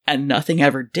in and nothing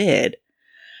ever did.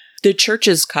 The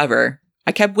Churches cover,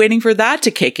 I kept waiting for that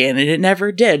to kick in and it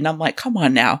never did. And I'm like, come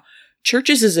on now.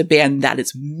 Churches is a band that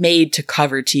is made to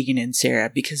cover Tegan and Sara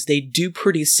because they do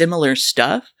pretty similar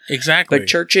stuff. Exactly. But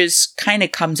Churches kind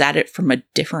of comes at it from a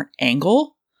different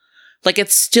angle. Like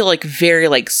it's still like very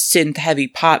like synth heavy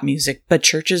pop music, but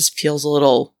Churches feels a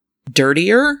little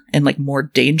dirtier and like more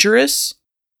dangerous.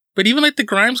 But even like the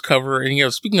Grimes cover,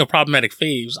 and speaking of problematic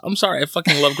faves, I'm sorry, I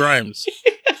fucking love Grimes.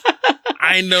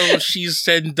 I know she's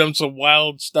said and done some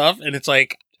wild stuff, and it's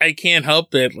like, I can't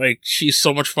help it. Like, she's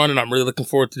so much fun, and I'm really looking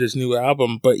forward to this new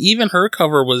album. But even her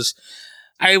cover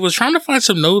I was trying to find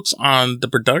some notes on the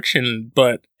production,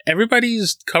 but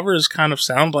everybody's covers kind of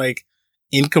sound like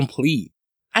incomplete.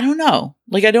 I don't know.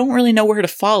 Like, I don't really know where to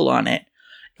fall on it.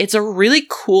 It's a really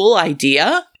cool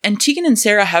idea, and Tegan and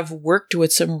Sara have worked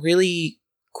with some really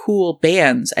cool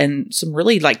bands and some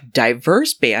really, like,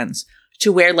 diverse bands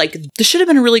to where, like, this should have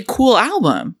been a really cool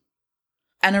album.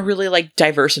 And a really, like,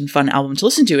 diverse and fun album to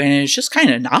listen to, and it's just kind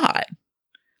of not.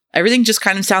 Everything just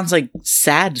kind of sounds like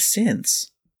sad synths.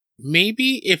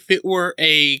 Maybe if it were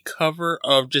a cover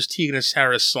of just Tegan and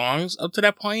Sara's songs up to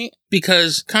that point,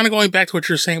 because kind of going back to what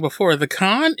you were saying before, The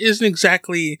Con isn't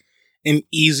exactly an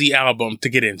easy album to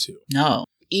get into. No.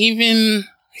 Even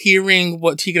hearing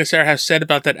what Tegan and Sara have said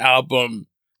about that album,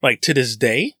 like, to this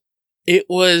day, it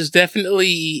was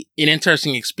definitely an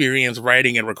interesting experience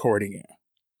writing and recording it.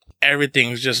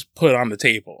 Everything's just put on the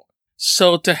table.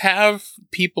 So to have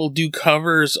people do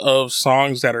covers of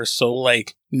songs that are so,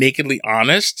 like, nakedly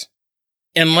honest,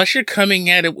 unless you're coming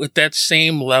at it with that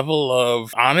same level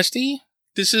of honesty,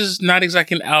 this is not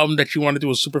exactly an album that you want to do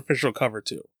a superficial cover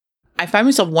to. I find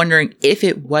myself wondering if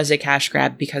it was a cash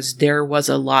grab because there was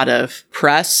a lot of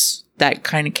press that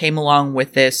kind of came along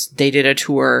with this. They did a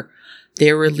tour.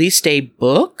 They released a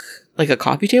book, like a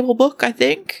coffee table book, I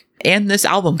think, and this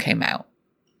album came out.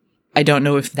 I don't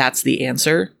know if that's the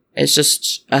answer. It's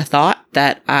just a thought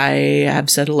that I have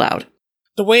said aloud.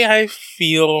 The way I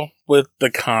feel with The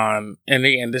Con, and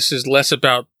again, this is less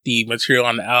about the material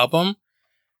on the album,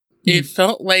 it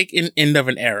felt like an end of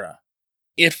an era.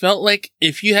 It felt like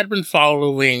if you had been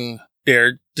following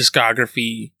their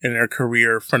discography and their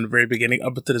career from the very beginning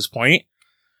up to this point,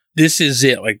 this is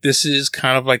it. Like, this is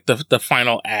kind of like the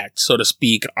final act, so to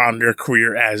speak, on their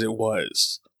career as it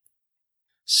was.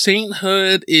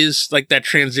 Sainthood is like that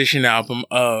transition album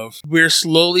of we're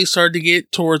slowly starting to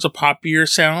get towards a poppier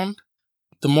sound.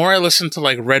 The more I listen to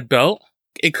like Red Belt,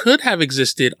 it could have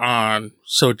existed on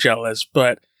So Jealous,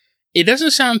 but it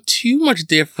doesn't sound too much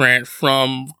different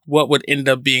from what would end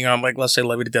up being on, like, let's say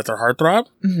Love You to Death or Heartthrob.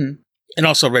 Mm-hmm. And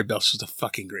also Red Belt's just a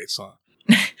fucking great song.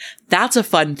 That's a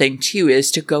fun thing too,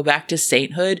 is to go back to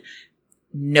Sainthood,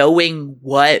 knowing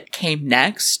what came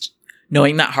next,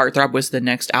 knowing that Heartthrob was the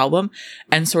next album,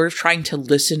 and sort of trying to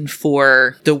listen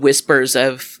for the whispers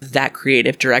of that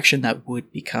creative direction that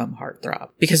would become Heartthrob.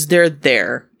 Because they're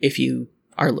there if you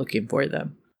are looking for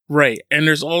them. Right. And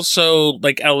there's also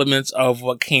like elements of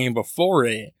what came before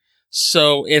it.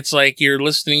 So it's like you're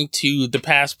listening to the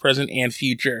past, present, and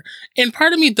future. And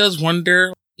part of me does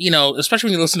wonder, especially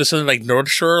when you listen to something like North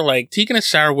Shore, like Tegan and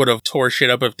Sara would have tore shit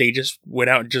up if they just went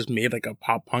out and just made like a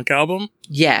pop punk album.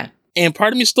 Yeah. And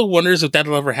part of me still wonders if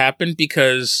that'll ever happen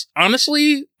because,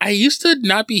 honestly, I used to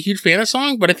not be a huge fan of the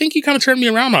song, but I think you kind of turned me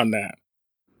around on that.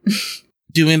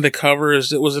 Doing the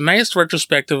covers, it was a nice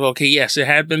retrospective. Okay, yes, it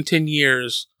had been 10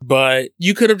 years, but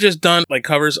you could have just done, like,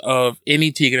 covers of any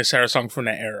Tegan and Sara song from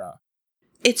that era.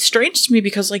 It's strange to me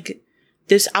because, like,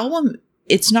 this album,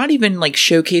 it's not even, like,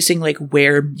 showcasing, like,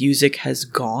 where music has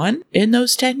gone in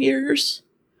those 10 years.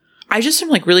 I just am,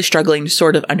 like, really struggling to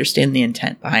sort of understand the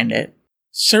intent behind it.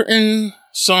 Certain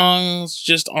songs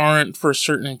just aren't for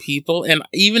certain people. And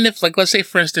even if, like, let's say,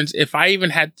 for instance, if I even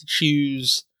had to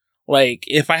choose, like,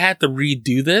 if I had to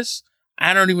redo this,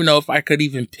 I don't even know if I could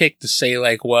even pick to say,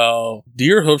 like, well,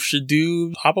 Deerhoof should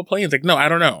do Hop a Plains. Like, no, I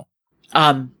don't know.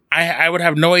 I would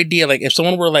have no idea. Like, if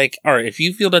someone were like, all right, if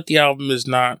you feel that the album is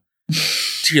not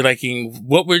to your liking,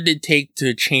 what would it take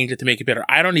to change it to make it better?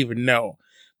 I don't even know.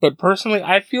 But personally,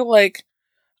 I feel like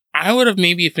I would have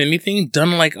maybe, if anything,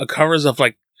 done like a covers of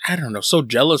like, I don't know, So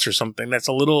Jealous or something that's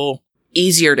a little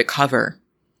easier to cover.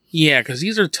 Yeah, because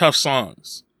these are tough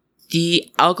songs.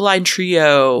 The Alkaline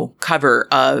Trio cover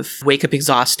of Wake Up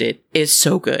Exhausted is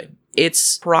so good.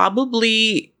 It's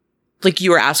probably like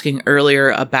you were asking earlier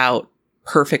about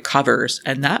perfect covers,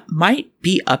 and that might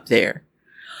be up there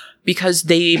because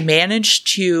they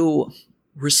managed to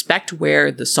respect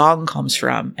where the song comes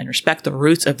from and respect the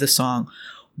roots of the song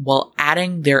while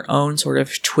adding their own sort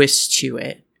of twist to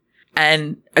it.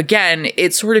 And again,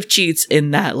 it sort of cheats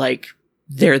in that, like,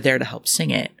 they're there to help sing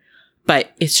it,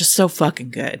 but it's just so fucking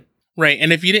good. Right.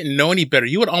 And if you didn't know any better,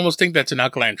 you would almost think that's an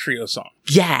Alkaline Trio song.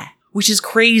 Yeah. Which is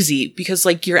crazy because,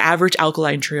 like, your average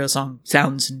Alkaline Trio song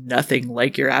sounds nothing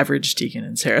like your average Tegan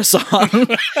and Sara song.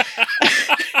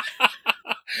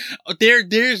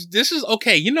 This is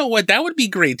okay. You know what? That would be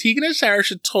great. Tegan and Sara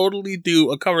should totally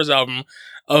do a covers album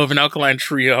of an Alkaline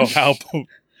Trio album.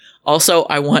 Also,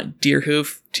 I want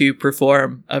Deerhoof to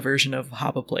perform a version of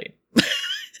Hop a Plate.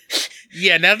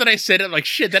 Yeah, now that I said it, like,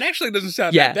 shit, that actually doesn't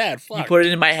sound that bad. Fuck. You put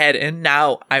it in my head, and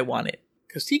now I want it.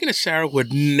 Because Tegan and Sara would,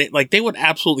 they would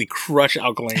absolutely crush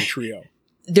Alkaline Trio.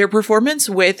 Their performance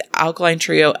with Alkaline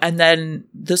Trio and then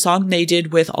the song they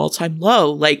did with All Time Low,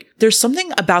 like, there's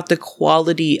something about the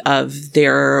quality of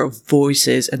their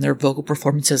voices and their vocal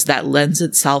performances that lends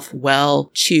itself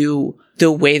well to the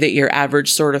way that your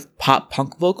average sort of pop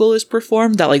punk vocal is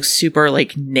performed, that, like, super,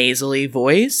 like, nasally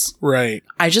voice. Right.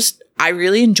 I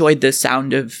really enjoyed the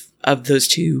sound of those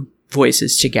two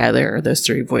voices together, or those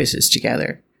three voices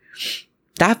together.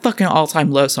 That fucking All Time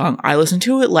Low song, I listened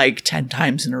to it like 10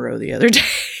 times in a row the other day.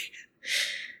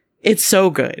 It's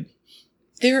so good.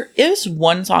 There is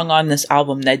one song on this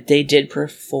album that they did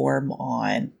perform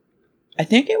on. I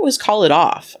think it was Call It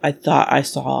Off. I thought I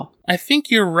saw. I think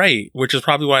you're right, which is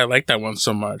probably why I like that one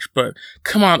so much. But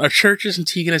come on, a Churches and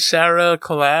Tegan and Sara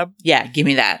collab? Yeah, give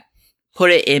me that.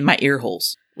 Put it in my ear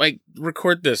holes. Like,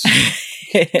 record this.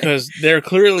 Because they're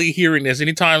clearly hearing this.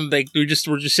 Anytime we're just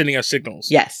sending us signals.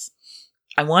 Yes.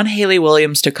 I want Hayley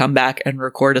Williams to come back and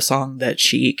record a song that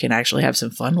she can actually have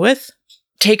some fun with.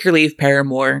 Take or leave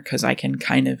Paramore, because I can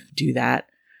kind of do that.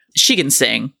 She can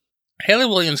sing. Hayley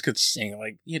Williams could sing.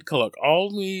 Like, look,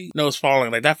 All We Know Is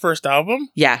Falling. Like, that first album?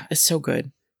 Yeah, it's so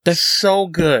good. So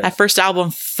good. That first album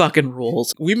fucking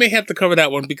rules. We may have to cover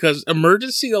that one because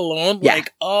Emergency alone,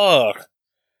 like,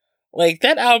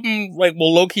 that album, like,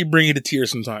 will low-key bring you to tears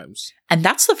sometimes. And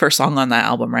that's the first song on that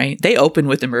album, right? They open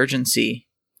with Emergency,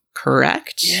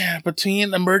 correct? Yeah,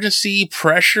 between Emergency,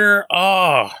 Pressure,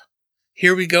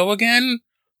 Here We Go Again.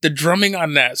 The drumming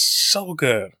on that, so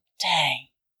good. Dang.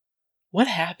 What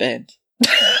happened?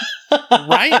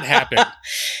 Riot happened.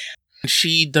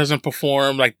 She doesn't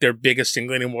perform, like, their biggest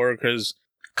single anymore because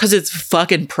it's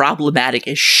fucking problematic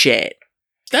as shit.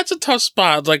 That's a tough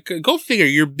spot. Like, go figure.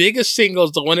 Your biggest single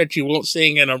is the one that you won't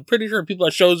sing, and I'm pretty sure people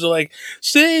at shows are like,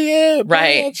 sing it,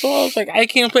 right? So it's like, I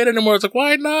can't play it anymore. It's like,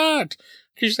 why not?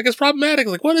 She's like, it's problematic.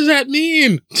 Like, what does that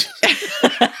mean?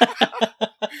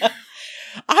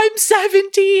 I'm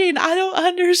 17. I don't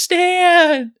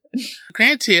understand.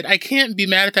 Granted, I can't be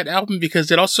mad at that album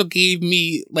because it also gave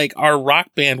me, like, our rock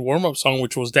band warm-up song,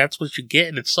 which was That's What You Get,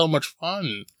 and it's so much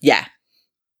fun. Yeah.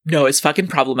 No, it's fucking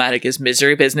problematic as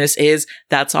Misery Business is.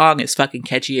 That song is fucking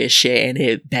catchy as shit and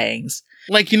it bangs.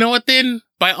 Like, you know what then?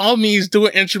 By all means, do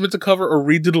an instrumental cover or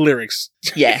redo the lyrics.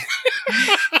 Yeah.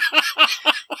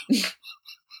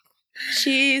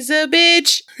 She's a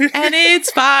bitch and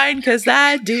it's fine because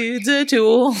that dude's a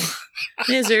tool.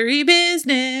 Misery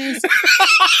Business.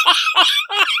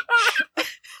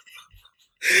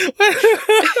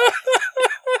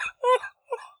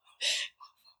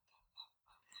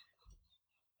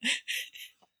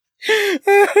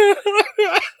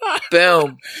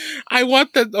 Boom. I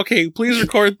want that. Okay, please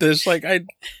record this. Like,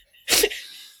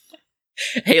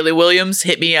 Hayley Williams,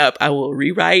 hit me up. I will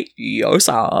rewrite your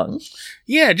song.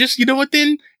 Yeah, just, you know what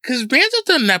then? Because bands have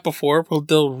done that before. Well,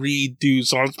 they'll redo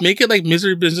songs. Make it like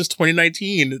Misery Business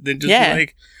 2019. Then just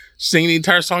like sing the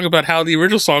entire song about how the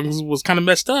original song was kind of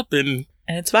messed up. And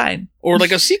it's fine. Or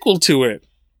like a sequel to it,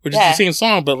 which is the same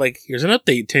song, but like, here's an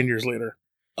update 10 years later.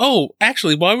 Oh,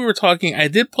 actually, while we were talking, I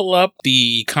did pull up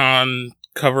the con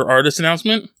cover artist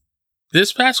announcement.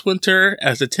 This past winter,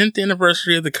 as the 10th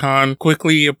anniversary of the con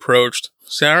quickly approached,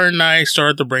 Sarah and I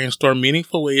started to brainstorm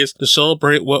meaningful ways to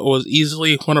celebrate what was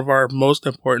easily one of our most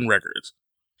important records.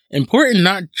 Important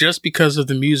not just because of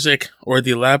the music or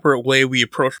the elaborate way we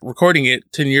approached recording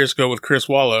it 10 years ago with Chris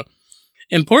Walla.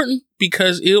 Important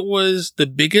because it was the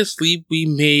biggest leap we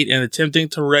made in attempting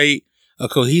to write a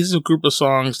cohesive group of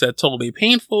songs that told a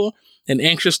painful and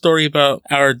anxious story about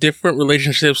our different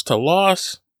relationships to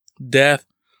loss, death,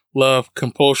 love,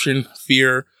 compulsion,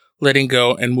 fear, letting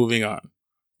go, and moving on.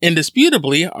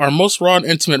 Indisputably, our most raw and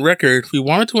intimate record, we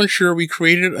wanted to ensure we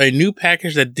created a new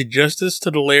package that did justice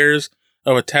to the layers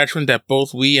of attachment that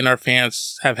both we and our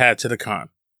fans have had to the con.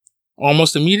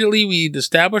 Almost immediately, we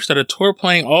established that a tour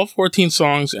playing all 14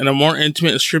 songs in a more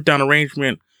intimate and stripped-down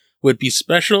arrangement would be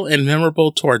special and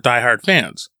memorable to our diehard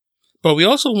fans. But we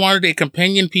also wanted a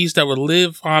companion piece that would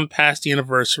live on past the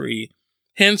anniversary,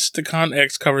 hence the Con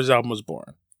X Covers album was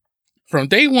born. From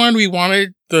day one, we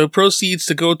wanted the proceeds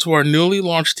to go to our newly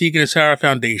launched Tegan and Sara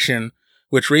Foundation,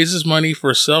 which raises money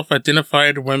for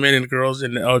self-identified women and girls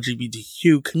in the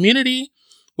LGBTQ community.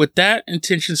 With that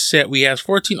intention set, we asked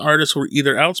 14 artists who were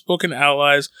either outspoken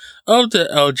allies of the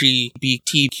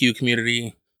LGBTQ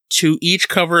community to each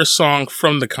cover a song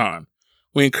from the con.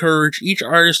 We encouraged each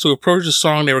artist to approach the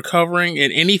song they were covering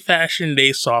in any fashion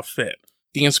they saw fit.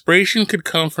 The inspiration could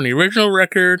come from the original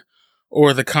record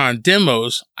or the con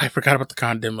demos. I forgot about the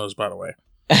con demos, by the way.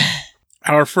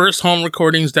 Our first home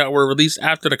recordings that were released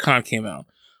after the con came out.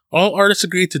 All artists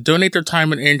agreed to donate their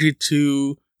time and energy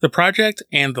to the project,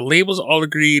 and the labels all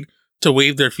agreed to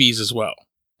waive their fees as well.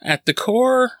 At the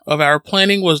core of our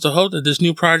planning was the hope that this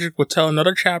new project would tell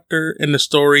another chapter in the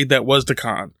story that was the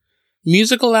con.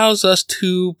 Music allows us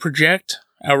to project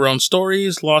our own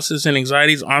stories, losses, and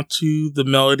anxieties onto the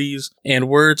melodies and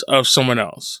words of someone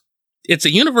else. It's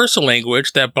a universal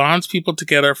language that bonds people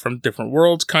together from different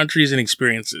worlds, countries, and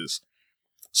experiences.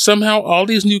 Somehow, all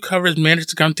these new covers managed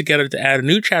to come together to add a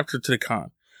new chapter to the con.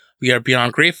 We are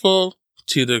beyond grateful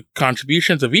to the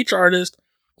contributions of each artist,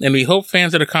 and we hope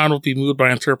fans of the con will be moved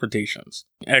by interpretations.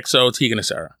 XO, Tegan and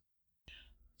Sara.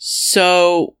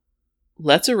 So,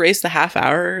 let's erase the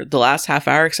last half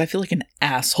hour, because I feel like an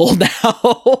asshole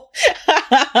now.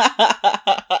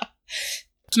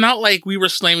 It's not like we were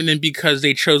slamming them because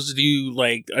they chose to do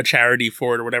like a charity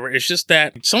for it or whatever. It's just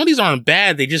that some of these aren't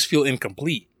bad, they just feel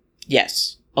incomplete.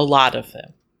 Yes, a lot of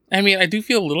them. I mean, I do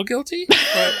feel a little guilty,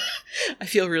 but I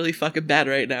feel really fucking bad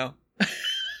right now.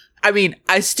 I mean,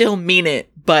 I still mean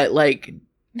it, but like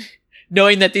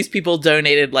knowing that these people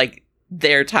donated like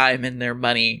their time and their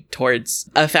money towards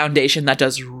a foundation that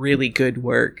does really good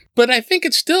work. But I think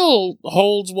it still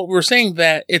holds what we were saying,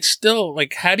 that it's still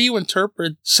like, how do you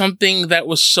interpret something that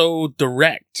was so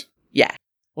direct? Yeah.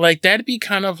 Like, that'd be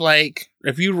kind of like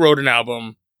if you wrote an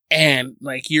album and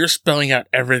like you're spelling out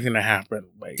everything that happened.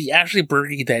 Like the Ashley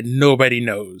Berkey that nobody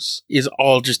knows is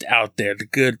all just out there. The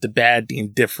good, the bad, the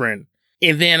indifferent.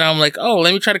 And then I'm like, oh,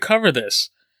 let me try to cover this.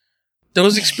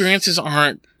 Those experiences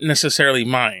aren't necessarily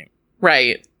mine.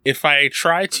 Right. If I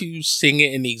try to sing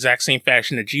it in the exact same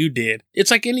fashion that you did, it's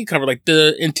like any cover. Like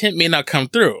the intent may not come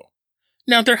through.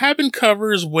 Now, there have been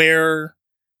covers where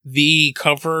the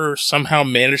cover somehow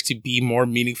managed to be more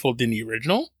meaningful than the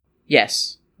original.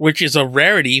 Yes. Which is a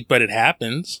rarity, but it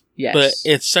happens. Yes. But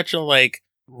it's such a like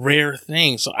rare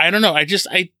thing. So I don't know. I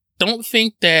don't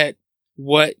think that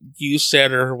what you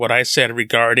said or what I said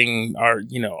regarding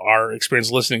our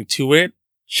experience listening to it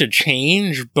should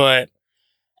change, but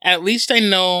at least I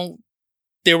know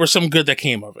there was some good that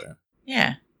came of it.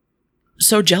 Yeah.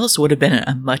 So Jealous would have been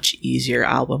a much easier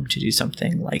album to do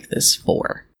something like this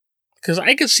for. Because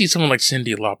I could see someone like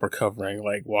Cyndi Lauper covering,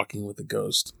 like, Walking with a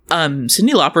Ghost.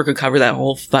 Cyndi Lauper could cover that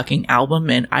whole fucking album,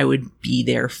 and I would be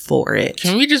there for it.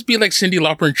 Can we just be like Cyndi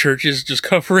Lauper in churches, just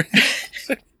covering?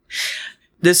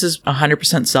 This is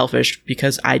 100% selfish,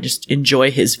 because I just enjoy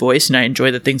his voice, and I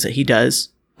enjoy the things that he does.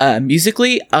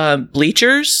 Musically,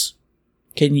 Bleachers,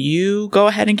 can you go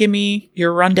ahead and give me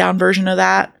your rundown version of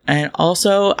that? And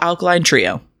also, Alkaline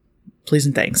Trio. Please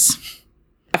and thanks.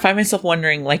 I find myself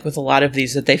wondering, like, with a lot of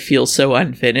these, that they feel so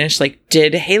unfinished. Like,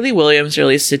 did Hayley Williams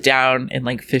really sit down in,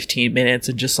 like, 15 minutes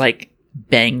and just, like,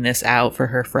 bang this out for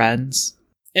her friends?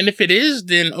 And if it is,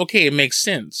 then, okay, it makes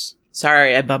sense.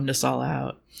 Sorry, I bummed us all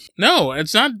out. No,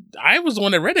 it's not. I was the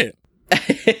one that read it.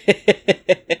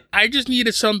 I just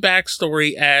needed some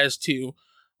backstory as to,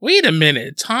 wait a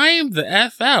minute, time the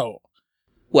F out.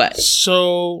 What?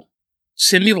 So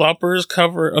Cyndi Lauper's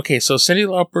cover. Okay, so Cyndi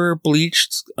Lauper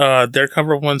bleached their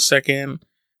cover of 1 Second.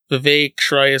 Vivek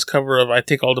Shraya's cover of I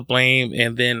Take All the Blame.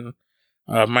 And then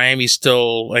Miami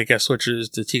Still, I guess, switches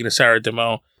to Tegan and Sara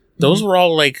demo. Those were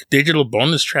all like digital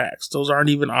bonus tracks. Those aren't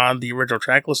even on the original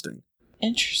track listing.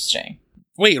 Interesting.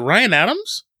 Wait, Ryan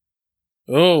Adams?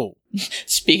 Oh.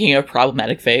 Speaking of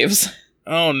problematic faves.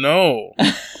 Oh, no.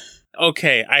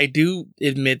 Okay, I do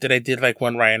admit that I did like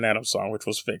one Ryan Adams song, which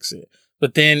was Fix It.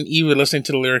 But then even listening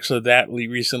to the lyrics of that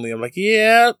recently, I'm like,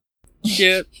 yeah,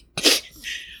 shit.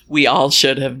 We all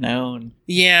should have known.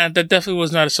 Yeah, that definitely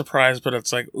was not a surprise, but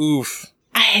it's like, oof.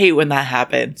 I hate when that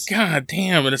happens. God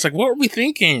damn. And it's like, what were we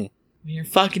thinking? When you're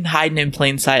fucking hiding in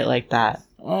plain sight like that.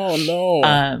 Oh, no.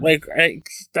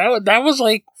 That was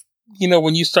like,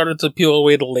 when you started to peel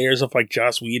away the layers of like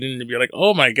Joss Whedon and you're like,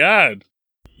 oh my God.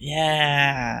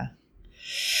 Yeah.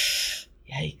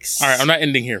 Yikes. All right, I'm not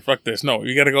ending here. Fuck this. No,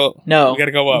 you gotta go. No. You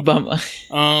gotta go up.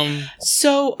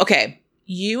 So, okay.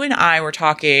 You and I were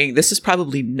talking. This is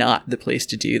probably not the place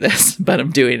to do this, but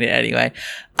I'm doing it anyway.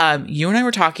 You and I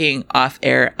were talking off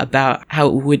air about how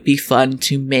it would be fun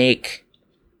to make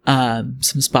some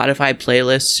Spotify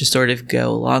playlists to sort of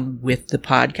go along with the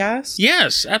podcast.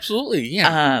 Yes, absolutely.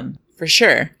 Yeah. For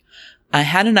sure. I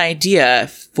had an idea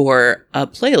for a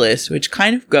playlist which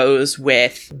kind of goes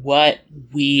with what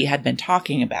we had been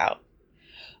talking about.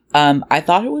 I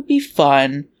thought it would be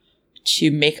fun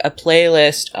to make a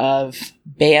playlist of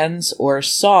bands or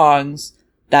songs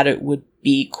that it would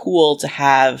be cool to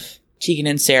have Tegan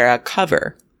and Sarah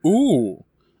cover. Ooh.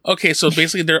 Okay, so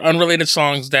basically they're unrelated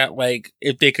songs that, like,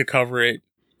 if they could cover it.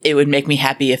 It would make me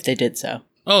happy if they did so.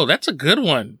 Oh, that's a good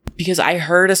one. Because I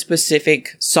heard a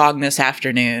specific song this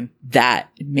afternoon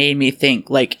that made me think,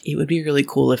 like, it would be really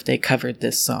cool if they covered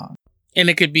this song. And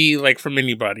it could be, like, from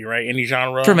anybody, right? Any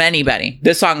genre? From anybody.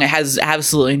 This song has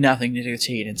absolutely nothing to do with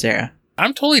Tegan and Sarah.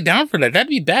 I'm totally down for that. That'd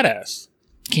be badass.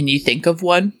 Can you think of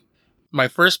one? My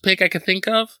first pick I could think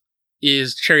of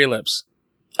is Cherry Lips.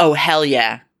 Oh, hell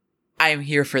yeah. I am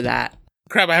here for that.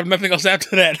 Crap, I have nothing else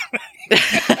after that.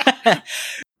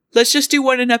 Let's just do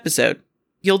one an episode.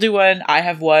 You'll do one, I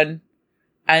have one,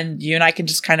 and you and I can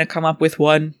just kind of come up with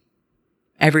one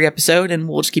every episode, and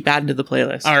we'll just keep adding to the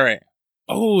playlist. All right.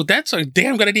 Oh, that's a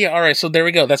damn good idea. All right, so there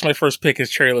we go. That's my first pick is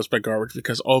Cherry Lips by Garbage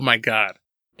because, oh my God.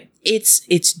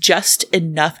 It's just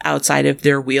enough outside of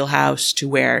their wheelhouse to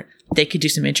where they could do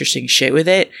some interesting shit with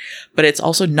it, but it's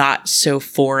also not so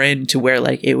foreign to where,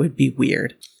 like, it would be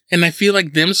weird. And I feel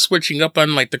like them switching up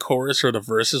on, like, the chorus or the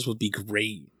verses would be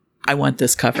great. I want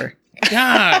this cover.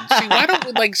 God, see, why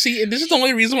don't, like, see, and this is the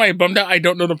only reason why I bummed out I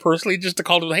don't know them personally, just to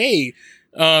call them, hey,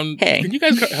 hey. Can you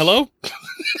guys, hello?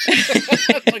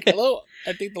 Like, hello?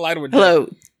 I think the line would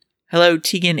Hello,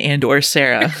 Tegan and or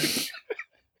Sarah.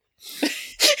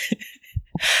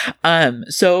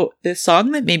 So this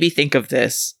song that made me think of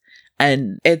this,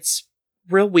 and it's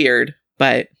real weird,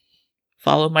 but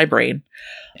follow my brain.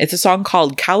 It's a song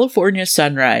called California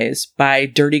Sunrise by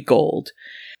Dirty Gold.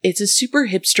 It's a super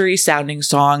hipstery sounding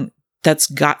song that's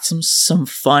got some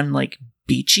fun, like,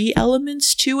 beachy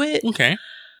elements to it. Okay.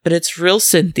 But it's real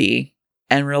synthy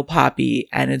and real poppy,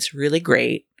 and it's really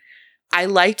great. I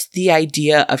liked the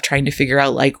idea of trying to figure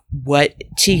out, like, what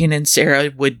Tegan and Sarah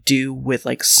would do with,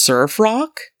 like, surf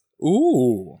rock.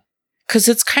 Ooh. Because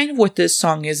it's kind of what this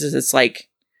song is it's like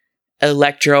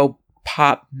electro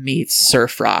pop meets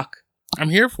surf rock. I'm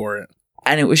here for it.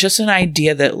 And it was just an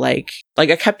idea that, like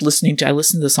I listened to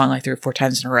the song like 3 or 4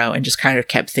 times in a row and just kind of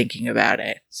kept thinking about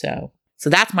it. So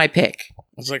that's my pick. I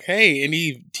was like, hey,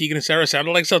 any Tegan and Sarah sound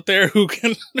alikes out there who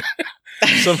can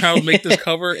somehow make this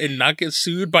cover and not get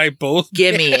sued by both?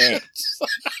 Give me it.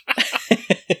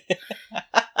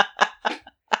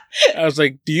 I was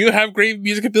like, do you have great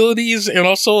music abilities and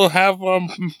also have,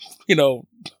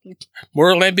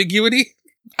 moral ambiguity?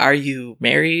 Are you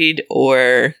married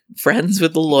or friends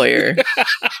with a lawyer?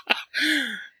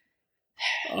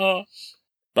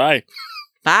 Bye.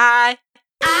 Bye.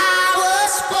 I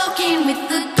was walking with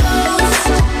the